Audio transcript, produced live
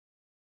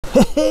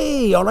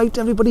Hey, alright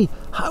everybody,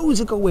 how's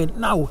it going?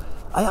 Now,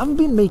 I haven't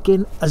been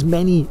making as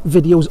many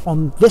videos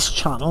on this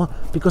channel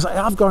because I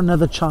have got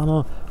another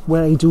channel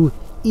where I do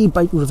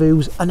e-bike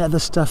reviews and other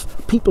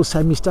stuff. People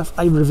send me stuff,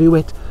 I review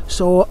it.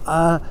 So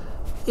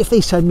if they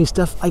send me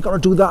stuff, I got to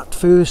do that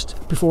first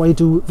before I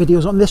do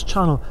videos on this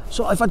channel.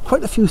 So I've had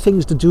quite a few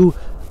things to do.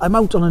 I'm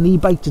out on an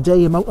e-bike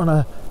today. I'm out on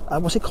a,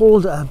 what's it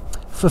called?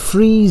 For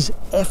Freeze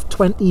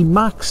F20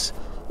 Max.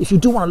 If you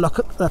do want to look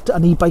at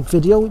an e-bike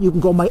video, you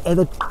can go on my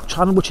other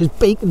channel, which is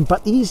Bacon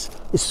Butties.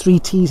 It's 3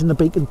 T's in the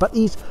Bacon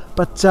Butties.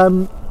 But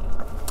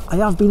I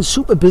have been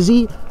super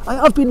busy. I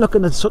have been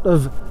looking at sort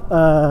of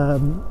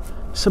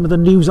some of the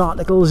news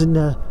articles in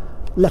the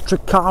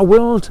electric car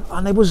world,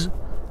 and I was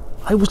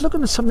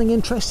looking at something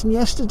interesting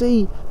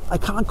yesterday. I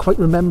can't quite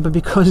remember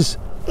because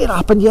it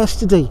happened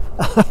yesterday.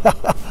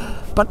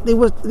 But they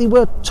were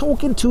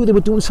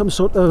doing some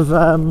sort of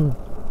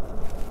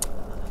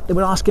they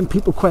were asking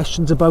people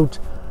questions about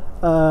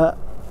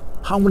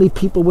how many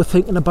people were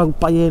thinking about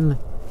buying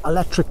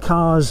electric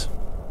cars,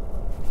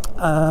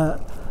 and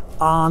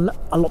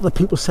a lot of the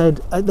people said,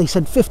 they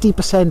said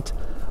 50%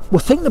 were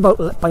thinking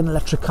about buying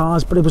electric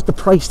cars, but it was the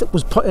price that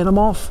was putting them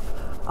off.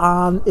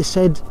 And it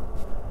said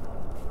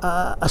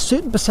a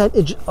certain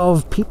percentage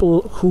of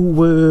people who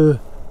were,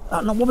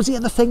 what was the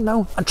other thing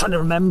now? I'm trying to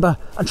remember,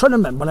 and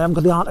I haven't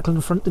got the article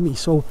in front of me,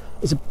 so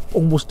it's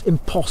almost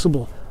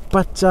impossible.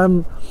 But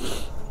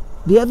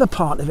the other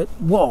part of it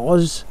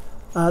was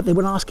they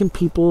were asking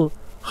people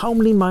how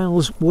many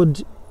miles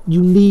would you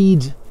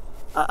need.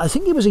 I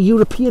think it was a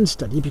European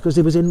study because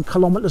it was in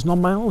kilometres, not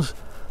miles,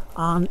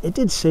 and it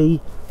did say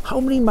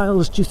how many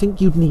miles do you think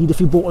you'd need if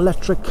you bought an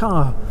electric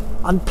car.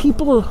 And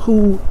people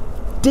who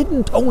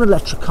didn't own an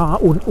electric car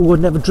or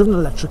had never driven an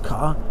electric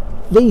car,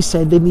 they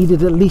said they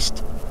needed at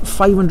least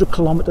 500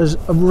 kilometres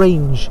of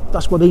range.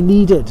 That's what they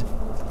needed.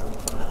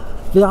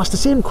 They asked the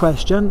same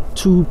question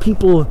to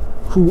people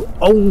who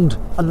owned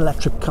an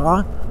electric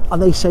car,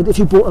 and they said if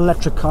you bought an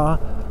electric car,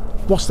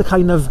 what's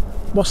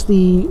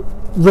the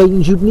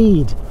range you'd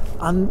need?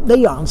 And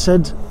they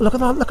answered, look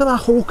at that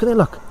hawk there,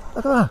 look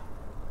at that.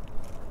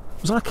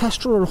 Was that a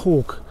Kestrel or a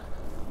hawk?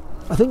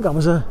 I think that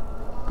was a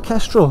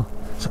Kestrel.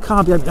 It's a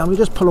car behind me. Let me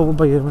just pull over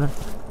by here a minute.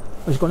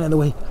 I was going the other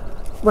way.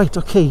 Right,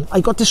 okay, I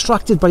got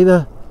distracted by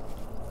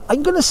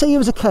I'm going to say it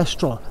was a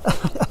Kestrel.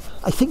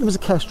 I think it was a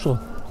Kestrel.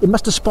 It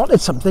must have spotted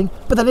something,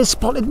 but then it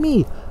spotted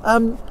me.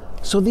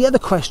 So the other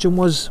question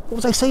was, what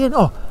was I saying?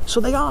 Oh, so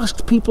they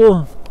asked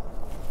people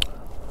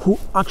who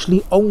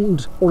actually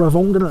owned or have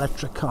owned an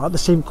electric car the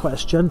same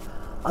question,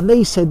 and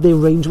they said their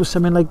range was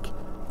something like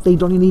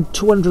they'd only need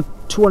 200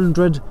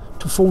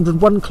 to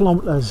 401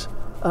 kilometres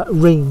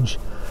range.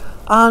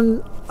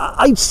 And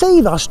I'd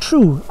say that's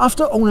true.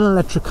 After owning an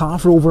electric car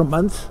for over a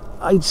month,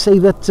 I'd say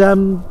that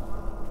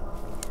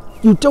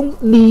you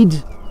don't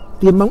need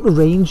the amount of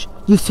range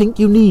you think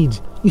you need.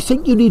 You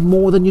think you need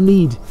more than you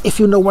need, if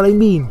you know what I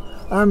mean.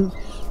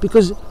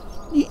 Because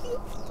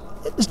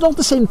it's not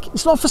the same.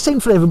 It's not the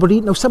same for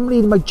everybody. Now,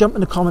 somebody might jump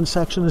in the comment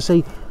section and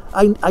say,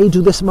 I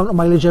do this amount of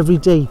mileage every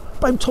day,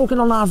 but I'm talking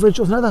on average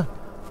of another.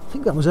 I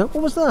think that was it.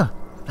 What was that?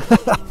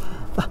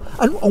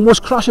 I'm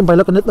almost crashing by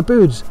looking at the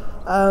birds.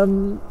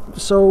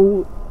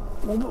 So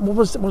what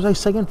was I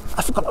saying?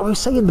 I forgot what I was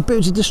saying. The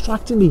birds are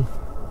distracting me.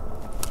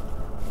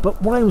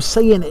 But what I was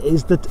saying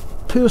is that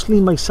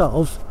personally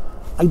myself,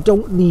 I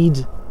don't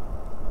need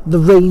the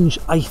range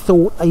I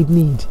thought I'd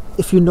need,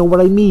 if you know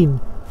what I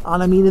mean.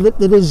 And I mean,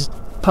 there is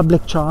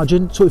public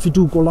charging, so if you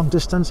do go long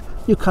distance,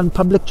 you can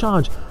public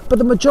charge. But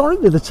the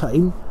majority of the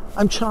time,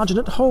 I'm charging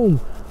at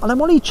home, and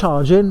I'm only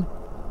charging.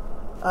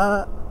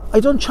 I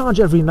don't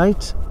charge every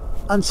night,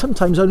 and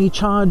sometimes I only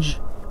charge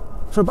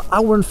for about an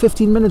hour and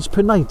 15 minutes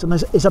per night, and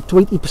it's up to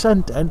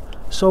 80% then.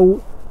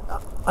 So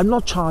I'm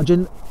not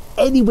charging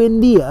anywhere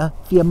near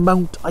the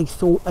amount I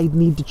thought I'd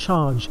need to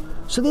charge.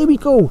 So there we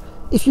go.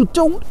 If you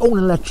don't own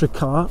an electric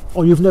car,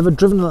 or you've never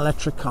driven an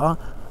electric car,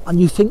 and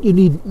you think you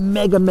need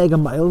mega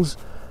miles,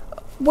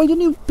 why don't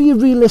you be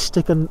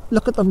realistic and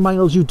look at the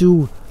miles you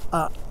do,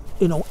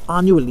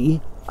 annually,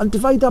 and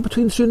divide that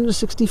between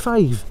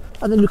 365,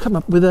 and then you come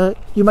up with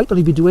you might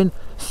only be doing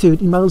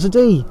 30 miles a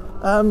day.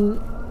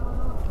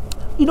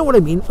 You know what I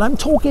mean? I'm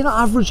talking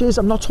averages.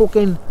 I'm not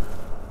talking,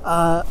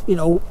 I'm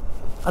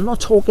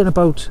not talking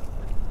about.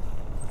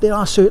 There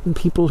are certain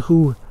people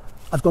who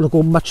have got to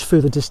go much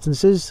further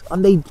distances,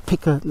 and they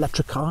pick an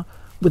electric car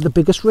with the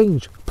biggest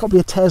range. Probably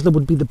a Tesla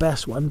would be the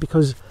best one,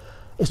 because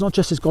it's not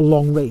just it's got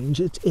long range,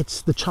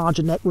 it's the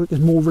charger network is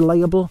more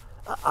reliable,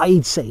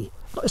 I'd say.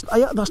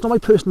 That's not my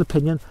personal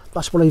opinion,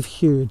 that's what I've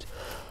heard.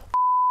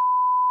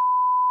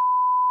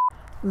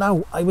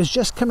 Now, I was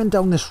just coming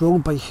down this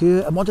road by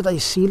here, and what did I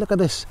see? Look at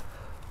this.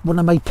 One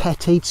of my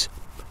pet hates.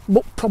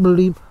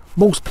 Probably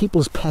most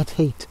people's pet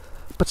hate.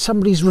 But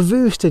somebody's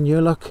reversed in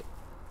here, look.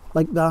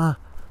 Like that.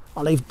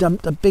 And they've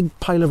dumped a big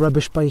pile of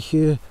rubbish by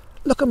here.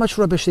 Look how much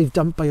rubbish they've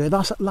dumped by here.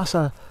 That's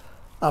a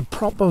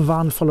proper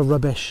van full of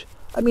rubbish.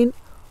 I mean,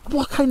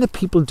 what kind of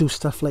people do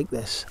stuff like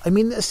this? I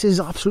mean, this is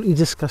absolutely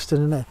disgusting,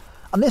 isn't it?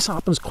 And this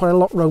happens quite a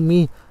lot around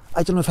me.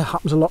 I don't know if it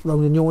happens a lot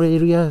around in your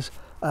areas,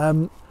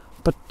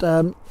 but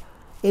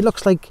it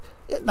looks like,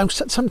 now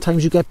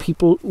sometimes you get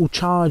people who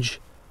charge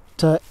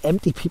to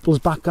empty people's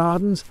back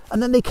gardens,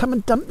 and then they come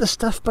and dump the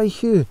stuff by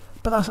here.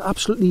 But that's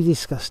absolutely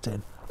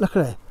disgusting. Look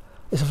at it.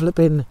 It's a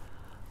flipping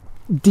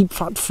deep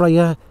fat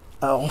fryer,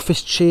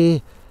 office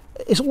chair.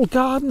 It's all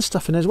garden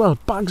stuff in as well.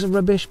 Bags of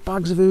rubbish,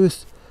 bags of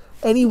earth.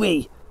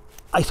 Anyway,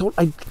 I thought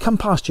I'd come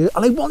past you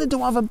and I wanted to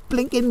have a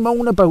blinking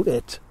moan about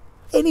it.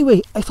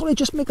 Anyway, I thought I'd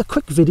just make a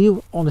quick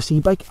video on this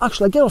e-bike.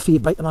 Actually, I'll get off the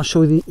e-bike and I'll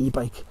show you the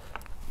e-bike.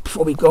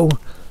 Before we go,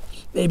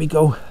 there we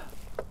go.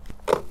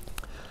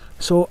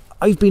 So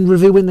I've been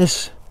reviewing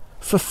this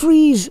for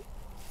Freeze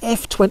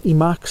F20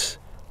 Max.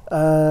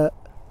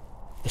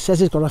 It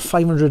says it's got a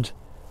 500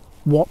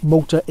 watt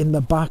motor in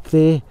the back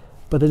there,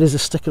 but it is a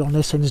sticker on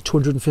this saying it's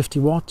 250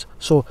 watt.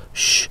 So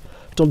shh,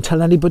 don't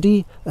tell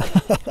anybody.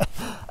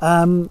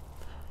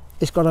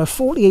 It's got a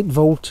 48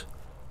 volt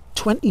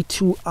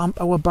 22 amp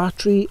hour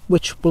battery,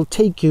 which will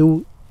take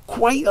you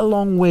quite a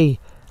long way.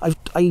 I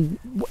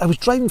was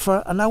driving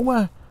for an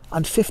hour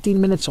and 15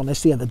 minutes on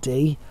this the other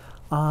day,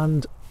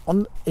 and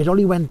it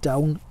only went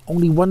down,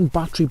 only one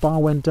battery bar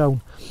went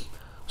down.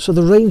 So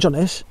the range on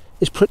this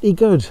is pretty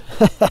good.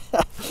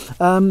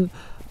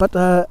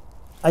 But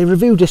I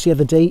reviewed this the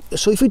other day,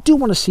 so if you do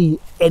want to see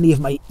any of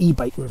my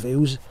e-bike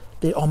reviews,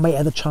 they're on my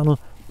other channel,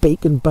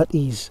 Bacon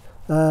Butties.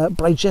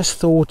 But I just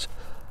thought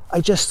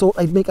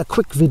I'd make a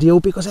quick video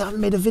because I haven't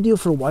made a video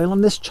for a while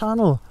on this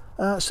channel.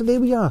 So there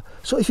we are.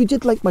 So if you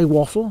did like my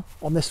waffle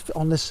on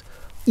this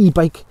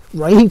e-bike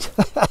ride,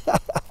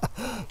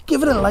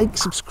 give it a like,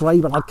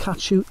 subscribe, and I'll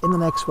catch you in the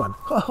next one.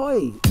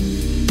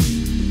 Ahoy!